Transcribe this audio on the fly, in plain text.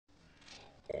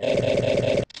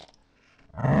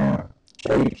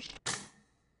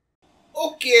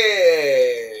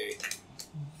Okay.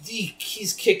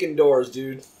 He's kicking doors,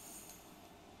 dude.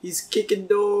 He's kicking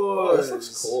doors. Oh, this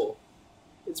looks cool.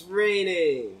 It's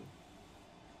raining.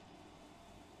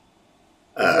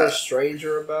 Is there a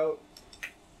stranger about?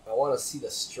 I want to see the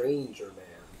stranger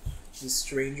man. The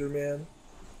stranger man.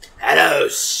 Hello,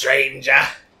 stranger.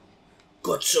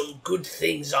 Got some good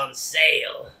things on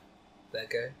sale. That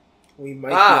guy? We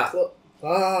might be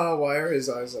why are his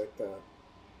eyes like that?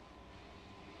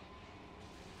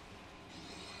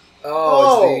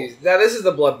 Oh, it's these. Now this is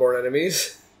the Bloodborne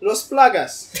enemies. Los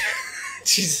Plagas.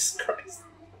 Jesus Christ.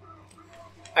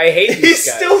 I hate these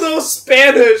He guys. still knows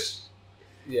Spanish.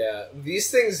 Yeah, these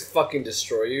things fucking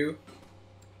destroy you.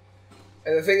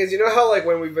 And the thing is, you know how like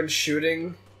when we've been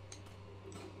shooting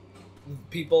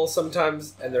people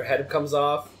sometimes and their head comes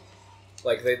off?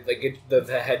 Like they get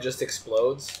the head just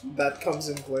explodes? That comes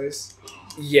in place.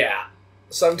 Yeah.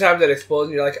 Sometimes it explodes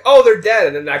and you're like, oh, they're dead,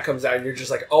 and then that comes out and you're just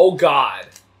like, oh god.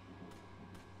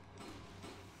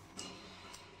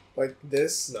 Like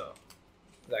this? No.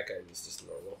 That guy is just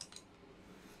normal.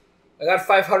 I got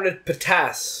 500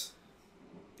 patas.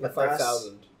 Not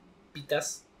 5,000.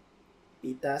 Pitas.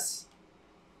 Pitas.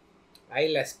 Ay,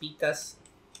 las pitas.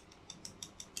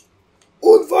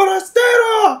 Un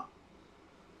forastero!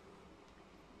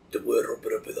 Te voy a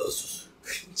romper a pedazos.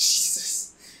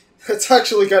 Jesus. That's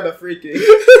actually kind of freaky.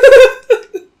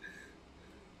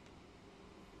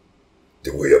 Te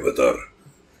voy a matar.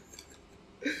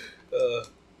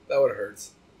 That one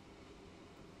hurts.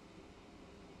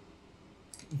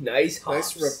 Nice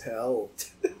hops. Nice repel.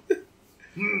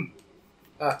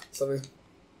 Something.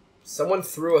 Someone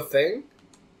threw a thing?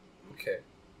 Okay.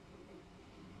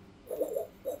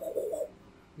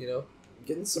 You know? I'm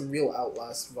getting some real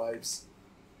Outlast vibes.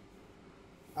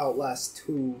 Outlast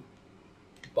 2.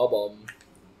 Bubum.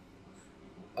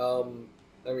 I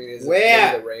mean, is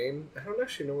Where? it the rain? I don't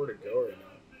actually know where to go right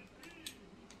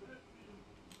now.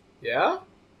 Yeah?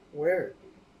 Where?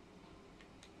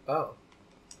 Oh.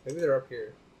 Maybe they're up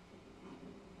here.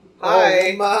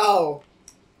 Hi! Oh,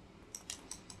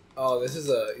 Oh, this is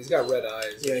he's got red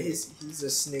eyes. yeah, he's a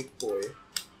snake boy.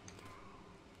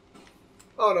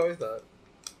 Oh, no, he's not.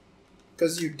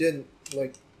 Because you didn't,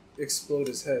 like, explode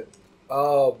his head.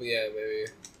 Oh, yeah, maybe.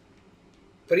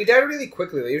 But he died really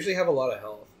quickly. They usually have a lot of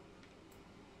health.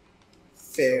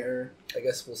 Fair. So, I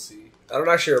guess we'll see. I don't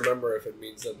actually remember if it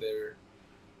means that they're...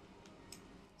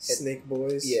 Snake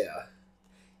boys. Yeah.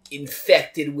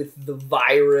 Infected with the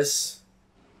virus.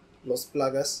 Los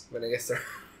Plagas. I mean, I guess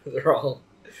they're all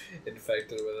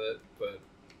infected with it,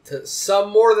 but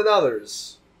some more than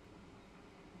others.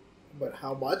 But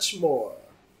how much more?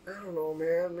 I don't know,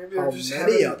 man. Maybe How they're just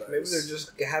many having, others? maybe they're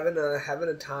just having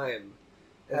a time,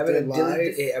 Of having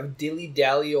their a dilly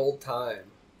dally old time.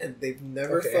 And they've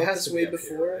never Okay, it felt has this to be way up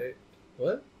before? here, right?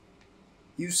 What?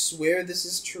 You swear this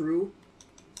is true?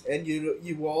 And you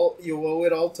owe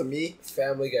it all to me?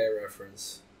 Family Guy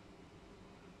reference.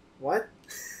 What?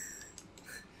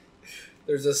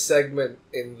 There's a segment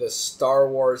in the Star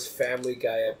Wars Family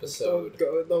Guy episode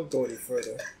Don't go any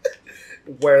further.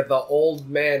 where the old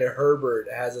man Herbert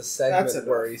has a segment That's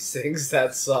where enough. he sings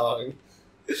that song.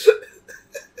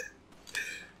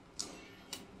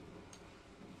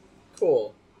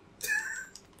 Cool.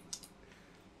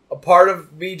 A part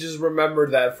of me just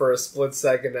remembered that for a split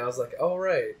second. And I was like, "Oh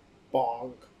right,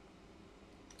 Bonk.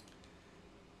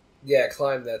 yeah,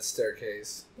 climb that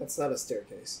staircase." That's not a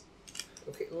staircase.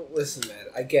 Okay, well, listen, man.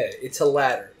 I get it. It's a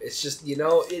ladder. It's just you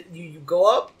you go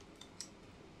up.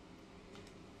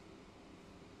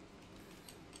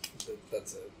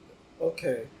 That's it.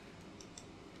 Okay.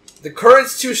 The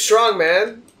current's too strong,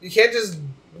 man. You can't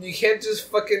just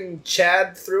fucking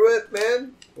chad through it,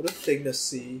 man. What a thing to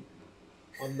see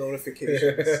on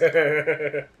notifications.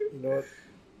 You know what?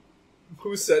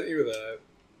 Who sent you that?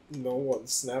 No one.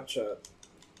 Snapchat.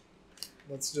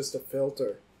 That's just a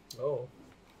filter. Oh.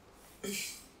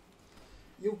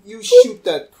 You shoot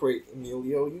that crate,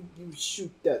 Emilio. You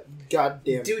shoot that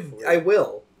goddamn Dude, crate. I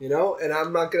will, and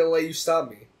I'm not gonna let you stop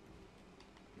me.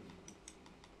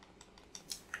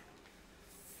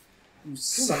 You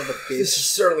son of a bitch. This is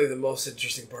certainly the most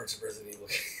interesting parts of Resident Evil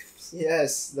games.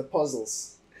 Yes, the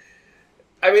puzzles.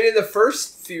 I mean, in the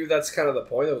first few, that's kind of the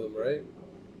point of them, right?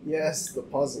 Yes, the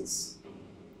puzzles.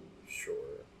 Sure.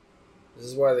 This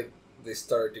is why they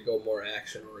started to go more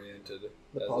action-oriented.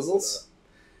 The puzzles?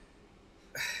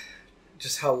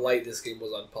 Just how light this game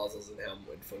was on puzzles and how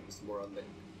it focused more on the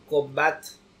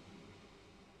combat.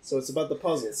 So it's about the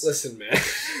puzzles. Listen, man.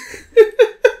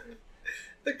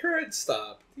 The current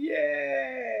stopped.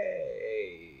 Yay!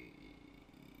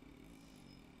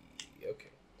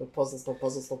 No puzzles, no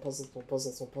puzzles, no puzzles, no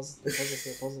puzzles, no puzzles, no puzzles,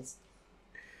 no puzzles.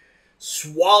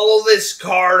 Swallow this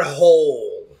card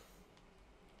whole.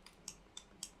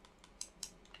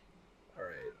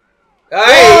 Alright.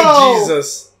 Ay,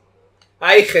 Jesus.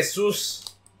 Ay, Jesus.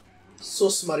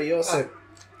 Sus Mariose.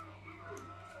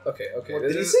 Okay. What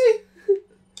did he say?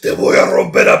 Te voy a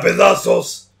romper a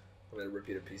pedazos. I'm gonna rip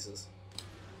you to pieces.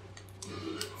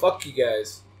 Fuck you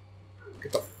guys.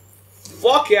 Get the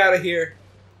fuck out of here.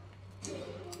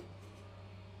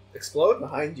 Explode?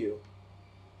 Behind you.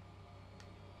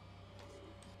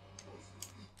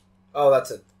 Oh,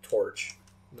 that's a torch,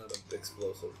 not an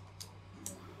explosive.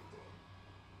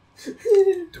 Te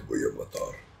voy a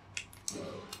matar.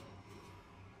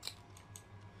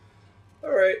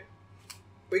 Alright.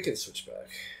 We can switch back.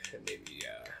 And maybe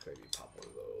pop one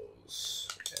of those.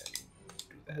 And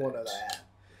do that. One of that.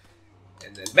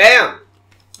 And then BAM!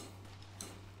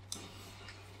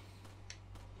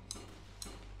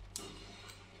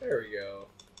 There we go.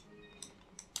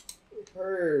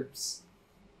 Herbs.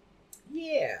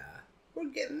 Yeah. We're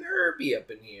getting herby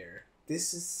up in here.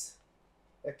 This is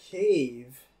a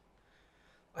cave.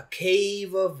 A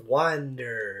cave of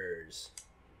wonders.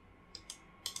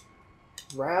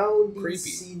 Round Creepy.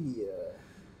 insignia.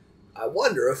 I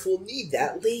wonder if we'll need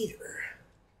that later.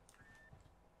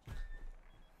 I've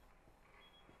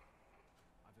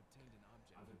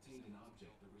obtained an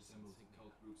object that resembles the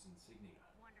cult group's insignia.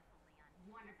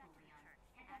 Wonderful, Leon.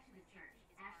 Head back to the church.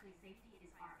 Ashley's safety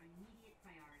is our immediate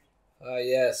priority. Ah,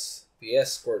 yes. The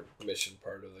escort mission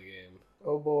part of the game.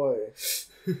 Oh boy.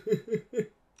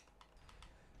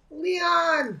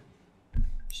 Leon!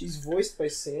 She's voiced by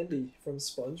Sandy from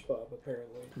SpongeBob,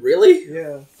 apparently. Really?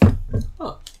 Yeah.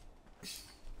 Huh.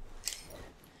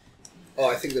 Oh,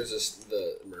 I think there's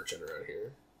the merchant around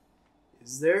here.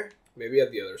 Is there? Maybe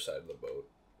at the other side of the boat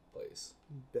place.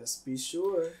 Best be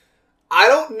sure. I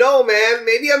don't know, man.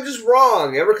 Maybe I'm just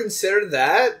wrong. Ever considered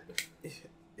that?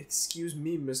 Excuse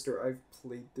me, mister. I've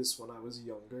played this when I was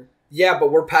younger. Yeah,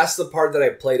 but we're past the part that I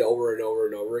played over and over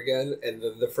and over again, and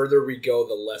the further we go,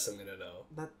 the less I'm gonna know.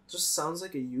 That just sounds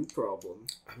like a you problem.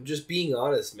 I'm just being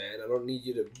honest, man. I don't need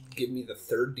you to give me the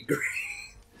third degree.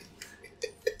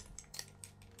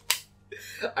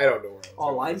 I don't know where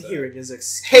All I'm hearing is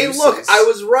excuses. Hey, look, I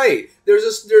was right.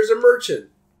 There's a merchant.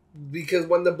 Because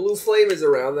when the blue flame is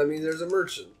around, that means there's a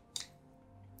merchant.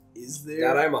 Is there?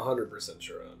 That I'm 100%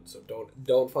 sure on. So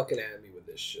don't fucking at me with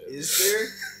this shit. Is there?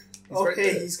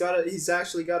 Okay, right he's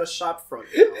actually got a shop front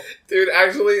now. Dude,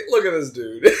 actually, look at this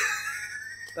dude.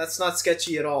 That's not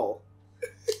sketchy at all.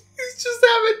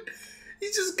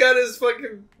 He's just got his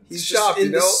fucking shop, just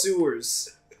in the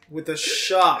sewers with a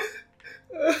shop.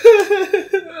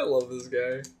 I love this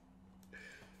guy.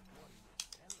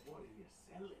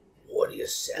 What are you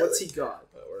selling? What's he got?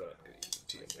 We're not going to use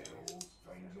the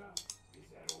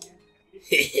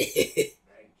TMP.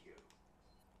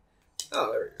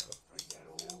 Oh, there we go.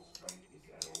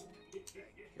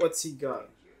 What's he got?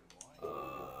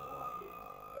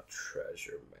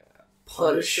 Treasure map.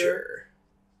 Punisher?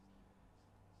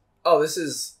 Oh, this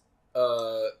is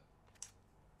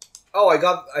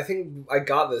I think I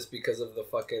got this because of the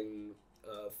fucking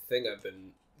thing I've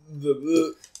been the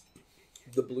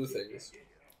blue things.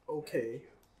 Okay.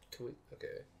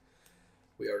 Okay.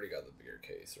 We already got the bigger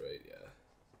case, right?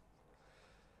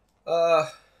 Yeah.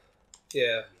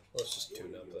 Yeah. Let's just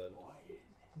tune up then.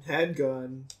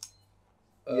 Handgun.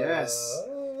 Yes.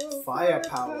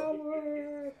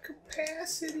 Firepower.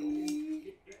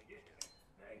 Capacity.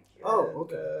 Oh,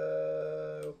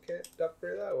 okay. Can't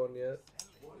upgrade that one yet.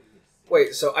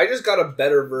 Wait, so I just got a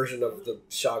better version of the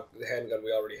handgun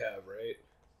we already have, right?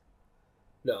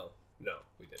 No,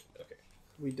 we didn't. Okay.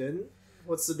 We didn't?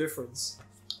 What's the difference?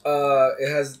 It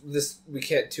has this. We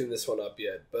can't tune this one up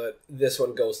yet, but this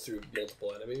one goes through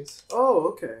multiple enemies. Oh,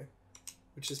 okay.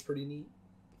 Which is pretty neat.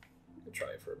 I'll try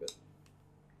it for a bit.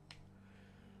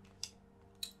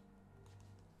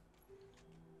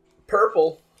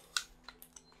 Purple.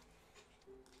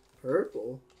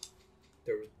 Purple?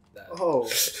 There was that. Oh.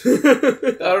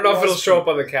 I don't know if it'll show up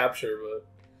on the capture, but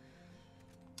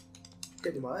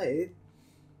It might.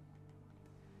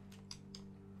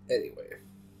 anyway.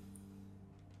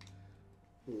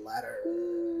 Ladder.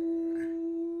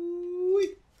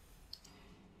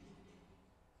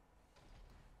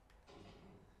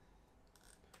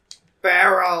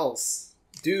 Barrels!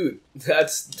 Dude,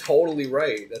 that's totally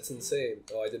right. That's insane.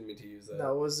 Oh, I didn't mean to use that.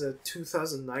 That was a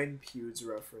 2009 Pewds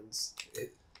reference.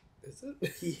 Is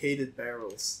it? He hated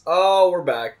barrels. Oh, we're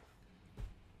back.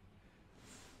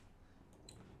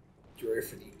 You ready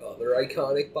for the other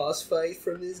iconic boss fight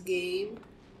from this game?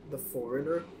 The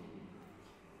Foreigner?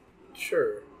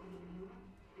 Sure.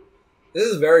 This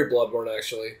is very Bloodborne,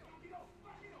 actually.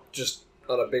 Just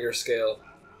on a bigger scale.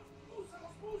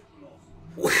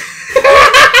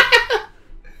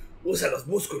 Usa los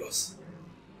músculos.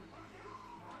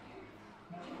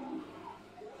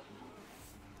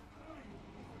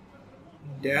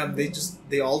 Damn,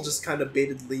 they all just kind of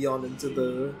baited Leon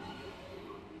into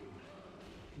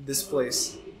this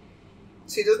place.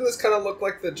 See, doesn't this kind of look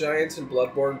like the giants in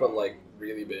Bloodborne, but like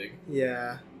really big?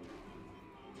 Yeah.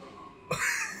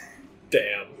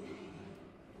 Damn.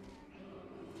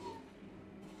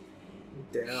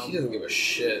 Damn. He doesn't give a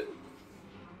shit.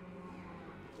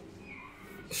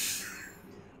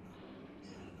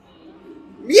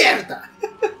 Mierda!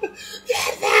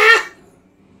 Mierda!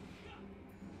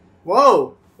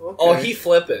 Whoa! Okay. Oh, he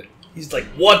flipping. He's like,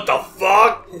 what the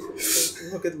fuck?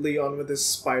 Look at Leon with his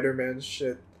Spider-Man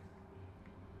shit.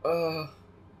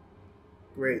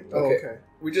 Great. Oh, okay.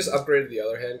 We just upgraded the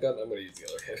other handgun. I'm gonna use the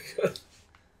other handgun.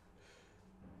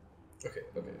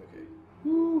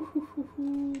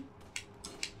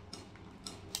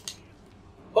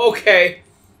 Okay.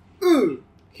 Ooh,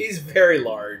 he's very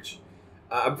large.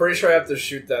 I'm pretty sure I have to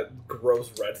shoot that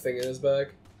gross red thing in his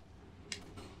back.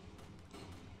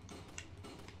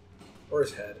 Or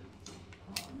his head.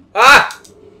 Ah!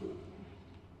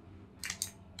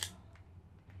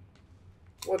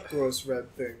 What gross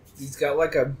red thing? He's got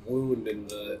like a wound in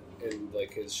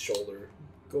like his shoulder.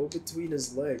 Go between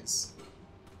his legs.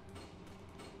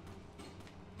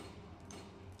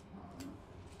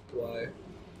 Why?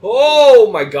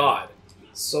 Oh my god!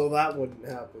 So that wouldn't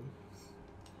happen.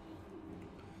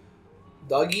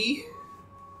 Doggy?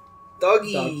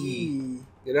 Doggy.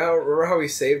 You know, remember how we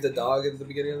saved the dog at the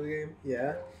beginning of the game?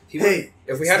 Yeah.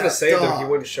 If we hadn't saved him, he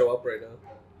wouldn't show up right now.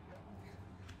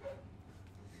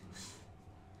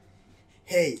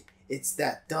 Hey, it's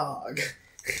that dog.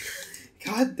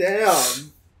 God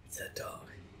damn. It's that dog.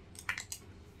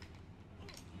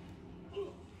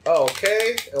 Oh,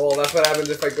 okay. Well, that's what happens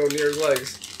if I go near his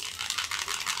legs.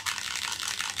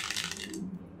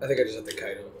 I think I just have to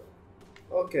kite him.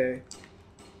 Okay.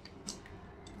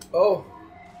 Oh.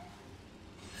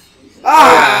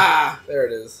 Ah! There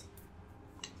it is.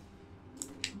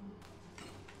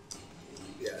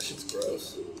 Yeah, shit's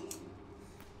gross.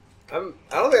 I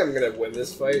don't think I'm gonna win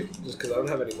this fight just because I don't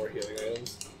have any more healing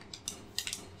items.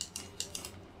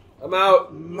 I'm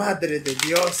out. Madre de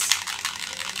Dios.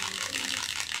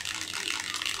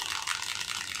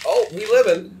 Oh, we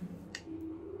living.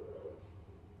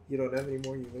 You don't have any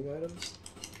more healing items?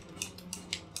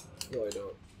 No, I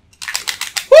don't.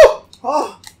 Woo!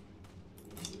 Oh!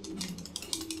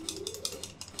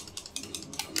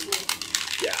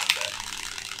 Yeah, I'm dead.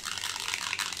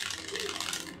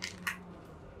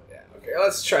 Yeah, okay,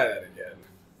 let's try that again.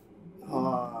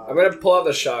 I'm gonna pull out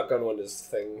the shotgun when this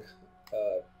thing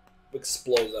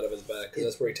explodes out of his back, because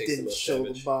that's where he takes the most didn't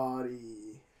damage. show the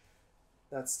body.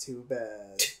 That's too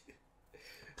bad.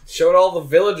 Showed all the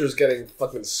villagers getting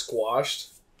fucking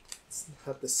squashed. It's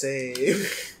not the same.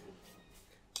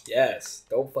 Yes,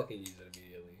 don't fucking use it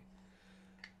immediately.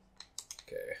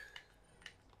 Okay.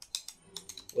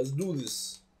 Let's do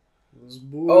this.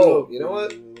 Oh, you know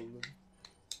what?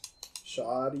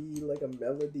 Shoddy like a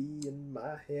melody in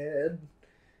my head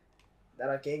that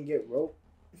I can't get rope.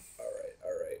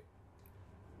 Alright.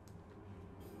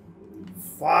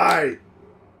 Fight!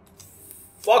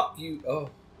 Fuck you. Oh.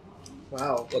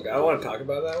 Wow. Look, I don't want to talk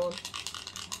about that one.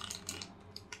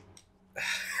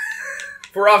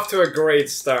 We're off to a great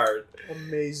start.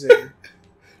 Amazing.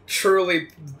 Truly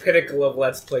pinnacle of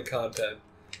Let's Play content.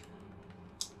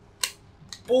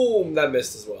 Boom! That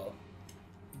missed as well.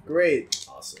 Great.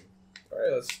 Awesome.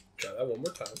 Alright, let's try that one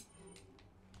more time.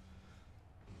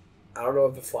 I don't know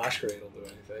if the flash grenade will do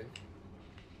anything.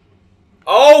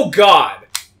 Oh, God!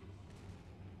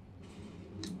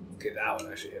 Okay, that one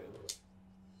actually hit him.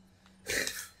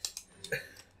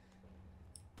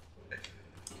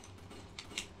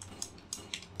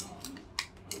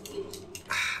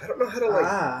 I don't know how to, like...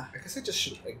 I guess I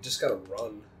just gotta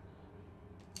run.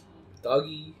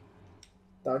 Doggy.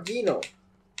 Dogino.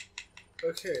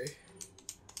 Okay.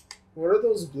 What are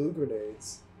those blue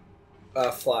grenades?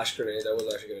 Flash grenade. I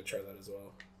was actually gonna try that as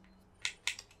well.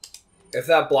 If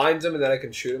that blinds him and then I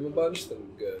can shoot him a bunch,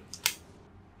 then good.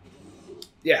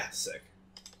 Yeah, sick.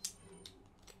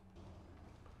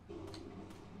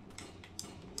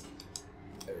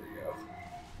 There we go.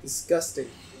 Disgusting.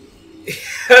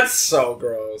 That's so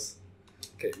gross.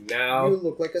 Okay, now... You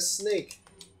look like a snake.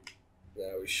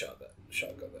 Now we shotgun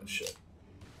that shit.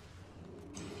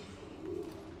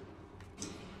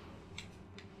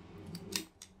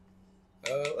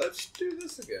 Let's do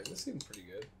this again. This seemed pretty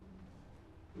good.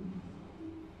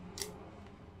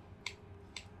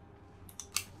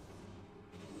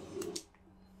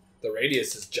 The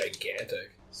radius is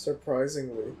gigantic.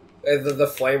 Surprisingly. And the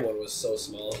flame one was so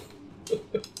small.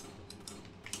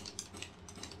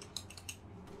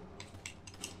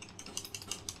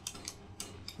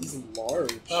 He's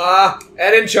large. Ah!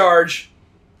 And in charge!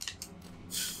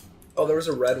 Oh, there was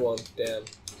a red one. Damn.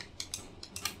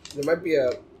 There might be a...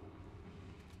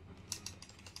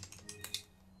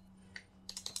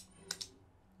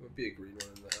 Might be a green one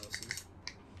in the houses.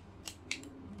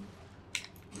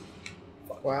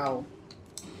 Fuck. Wow.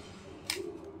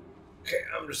 Okay,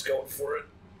 I'm just going for it.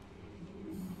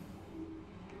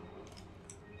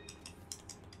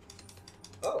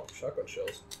 Oh, shotgun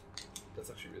shells. That's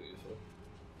actually really useful.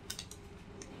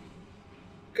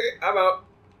 Okay, I'm out.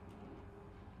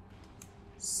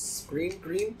 Green,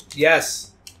 green?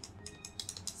 Yes!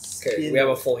 Okay, we have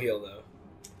a full heal now.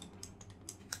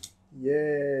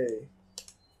 Yay.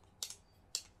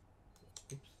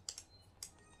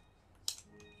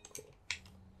 Cool.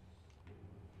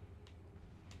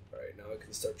 Alright, now I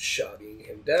can start shotting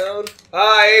him down.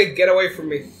 Hi! Get away from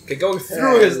me. Okay, going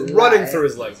through his... Running through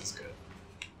his legs is good.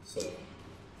 So,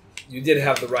 you did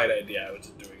have the right idea. I was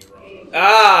just doing it wrong.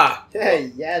 Ah!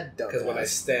 Hey, yeah, dumbass. Because when I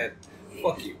stand...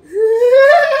 Fuck you.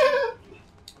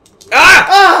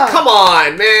 Ah! Come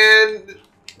on, man!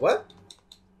 What?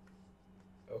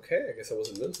 Okay, I guess I was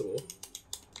invincible.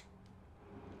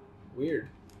 Weird.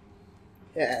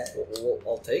 Yeah. Well,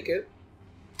 I'll take it.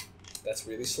 That's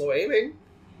really slow aiming.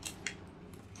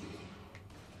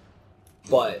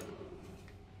 But...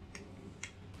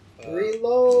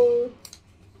 Reload!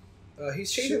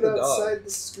 He's chasing Shoot the dog. outside the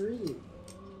screen.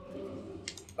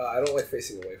 I don't like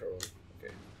facing away from him.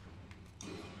 Okay.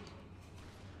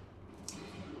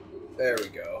 There we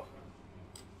go.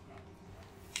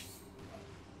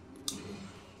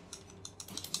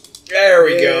 There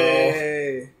we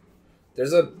go.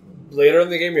 There's a... Later in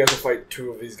the game, you have to fight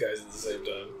two of these guys at the same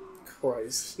time.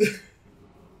 Christ.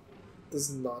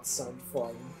 Does not sound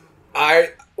fun.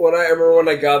 I remember when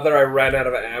I got there, I ran out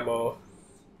of ammo.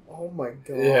 Oh my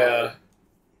god. Yeah.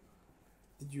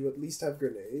 Did you at least have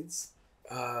grenades?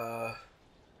 I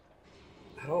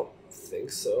don't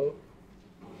think so.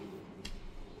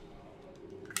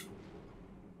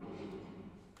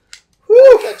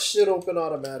 Whew! That shit open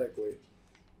automatically.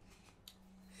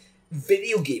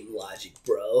 Video game logic,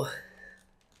 bro.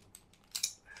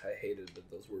 I hated that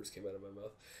those words came out of my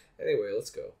mouth. Anyway, let's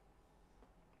go.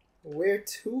 Where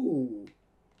to?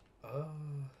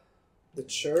 The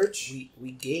church?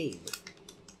 We game.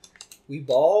 We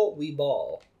ball, we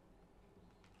ball.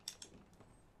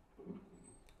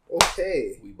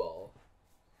 Okay. We ball.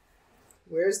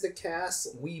 Where's the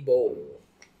castle? We bowl.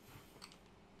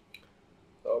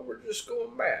 Oh, we're just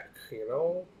going back, you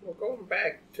know? We're going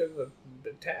back to the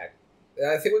attack.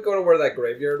 I think we go to where that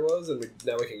graveyard was, and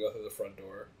now we can go through the front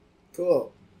door.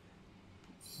 Cool.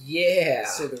 Yeah.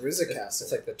 So there is a castle.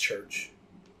 It's like the church.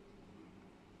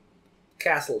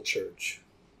 Castle church.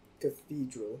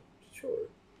 Cathedral. Sure.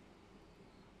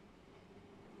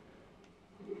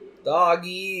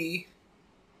 Doggy.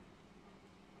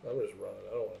 I'm just running.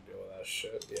 I don't want to deal with that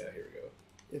shit. Yeah, here we go.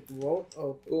 It won't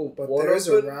open. Ooh, but won't there's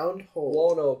open? a round hole.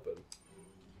 Won't open.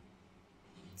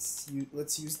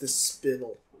 Let's use the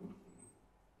spinel.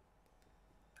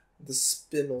 The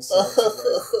spinel sounds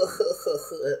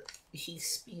right. He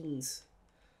spins.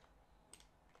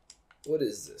 What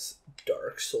is this?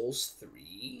 Dark Souls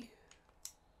 3?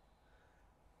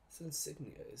 This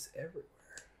insignia is everywhere.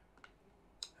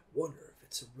 I wonder if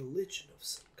it's a religion of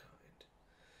some kind.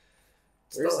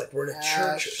 It's Where's not like we're in a church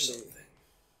or Ashley? something.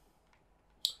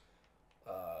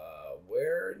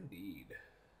 Where indeed?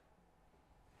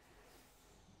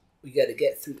 We gotta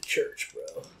get through the church,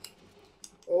 bro.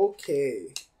 Okay.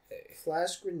 Hey.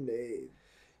 Flash grenade.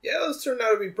 Yeah, those turned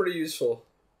out to be pretty useful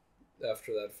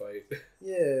after that fight.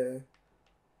 Yeah.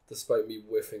 Despite me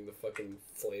whiffing the fucking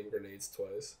flame grenades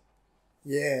twice.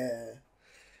 Yeah.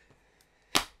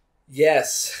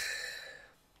 Yes.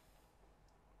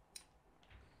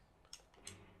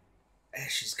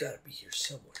 Ashley's gotta be here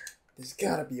somewhere. There's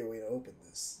gotta be a way to open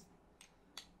this.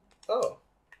 Oh.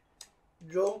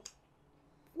 Jump.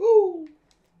 Woo!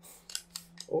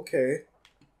 Okay.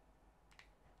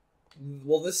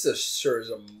 Well, this is sure is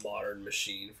a modern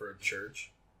machine for a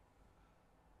church.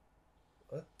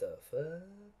 What the fuck?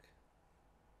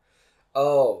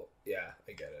 Oh, yeah,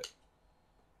 I get it.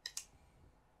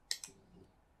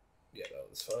 Yeah, that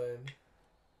was fine.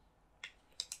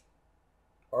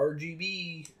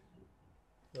 RGB.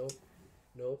 Nope.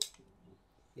 Nope.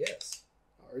 Yes.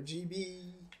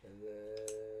 RGB. And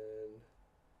then...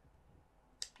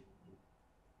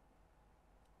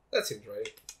 That seems right.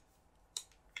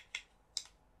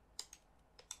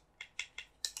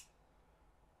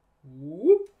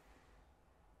 Whoop.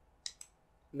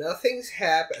 Nothing's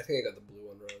happened. I think I got the blue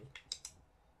one wrong.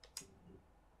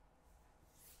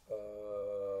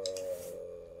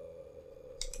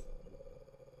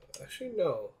 Actually,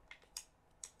 no.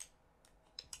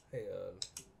 Hang on.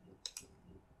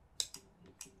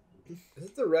 Is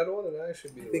it the red one? And I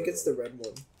should be. I think it's the red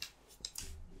one.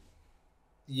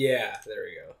 Yeah, there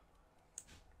we go.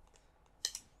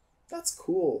 That's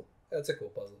cool. That's a cool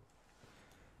puzzle.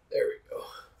 There we go.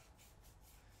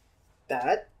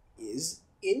 That is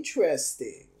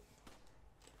interesting.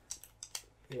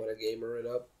 You want to gamer it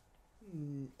up?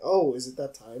 Oh, is it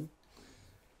that time?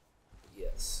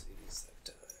 Yes, it is that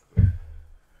time.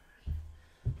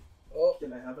 Oh,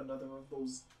 Can I have another of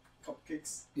those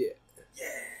cupcakes? yeah.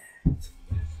 Yeah.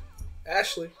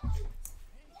 Ashley.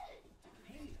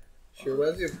 She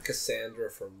reminds me of Cassandra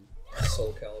from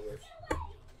Soul Calibur.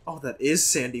 Oh, that is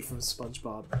Sandy from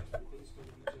SpongeBob.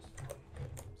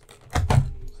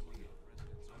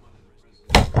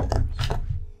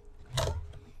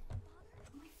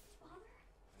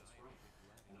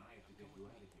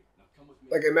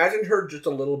 Like, imagine her just a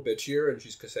little bitchier and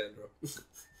she's Cassandra.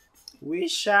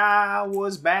 Wish I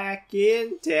was back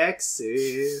in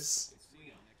Texas.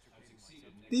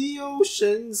 The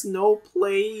ocean's no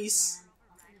place.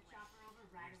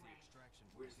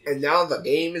 And now the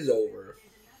game is over.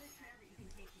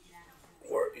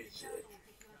 Or is it?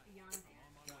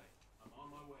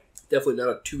 Definitely not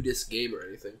a 2-disc game or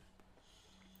anything.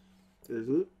 Is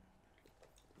it?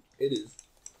 It is.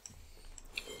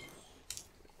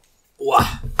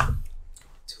 Wow.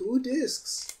 2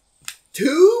 discs.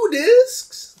 2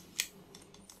 discs?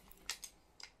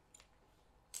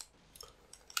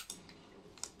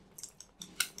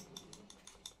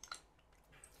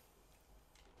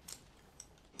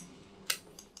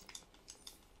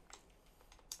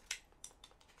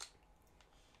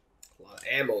 A lot of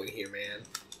ammo in here, man.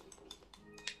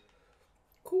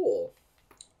 Cool.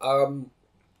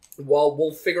 Well,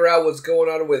 we'll figure out what's going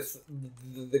on with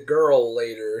the girl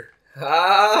later.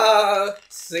 Ah,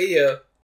 see ya.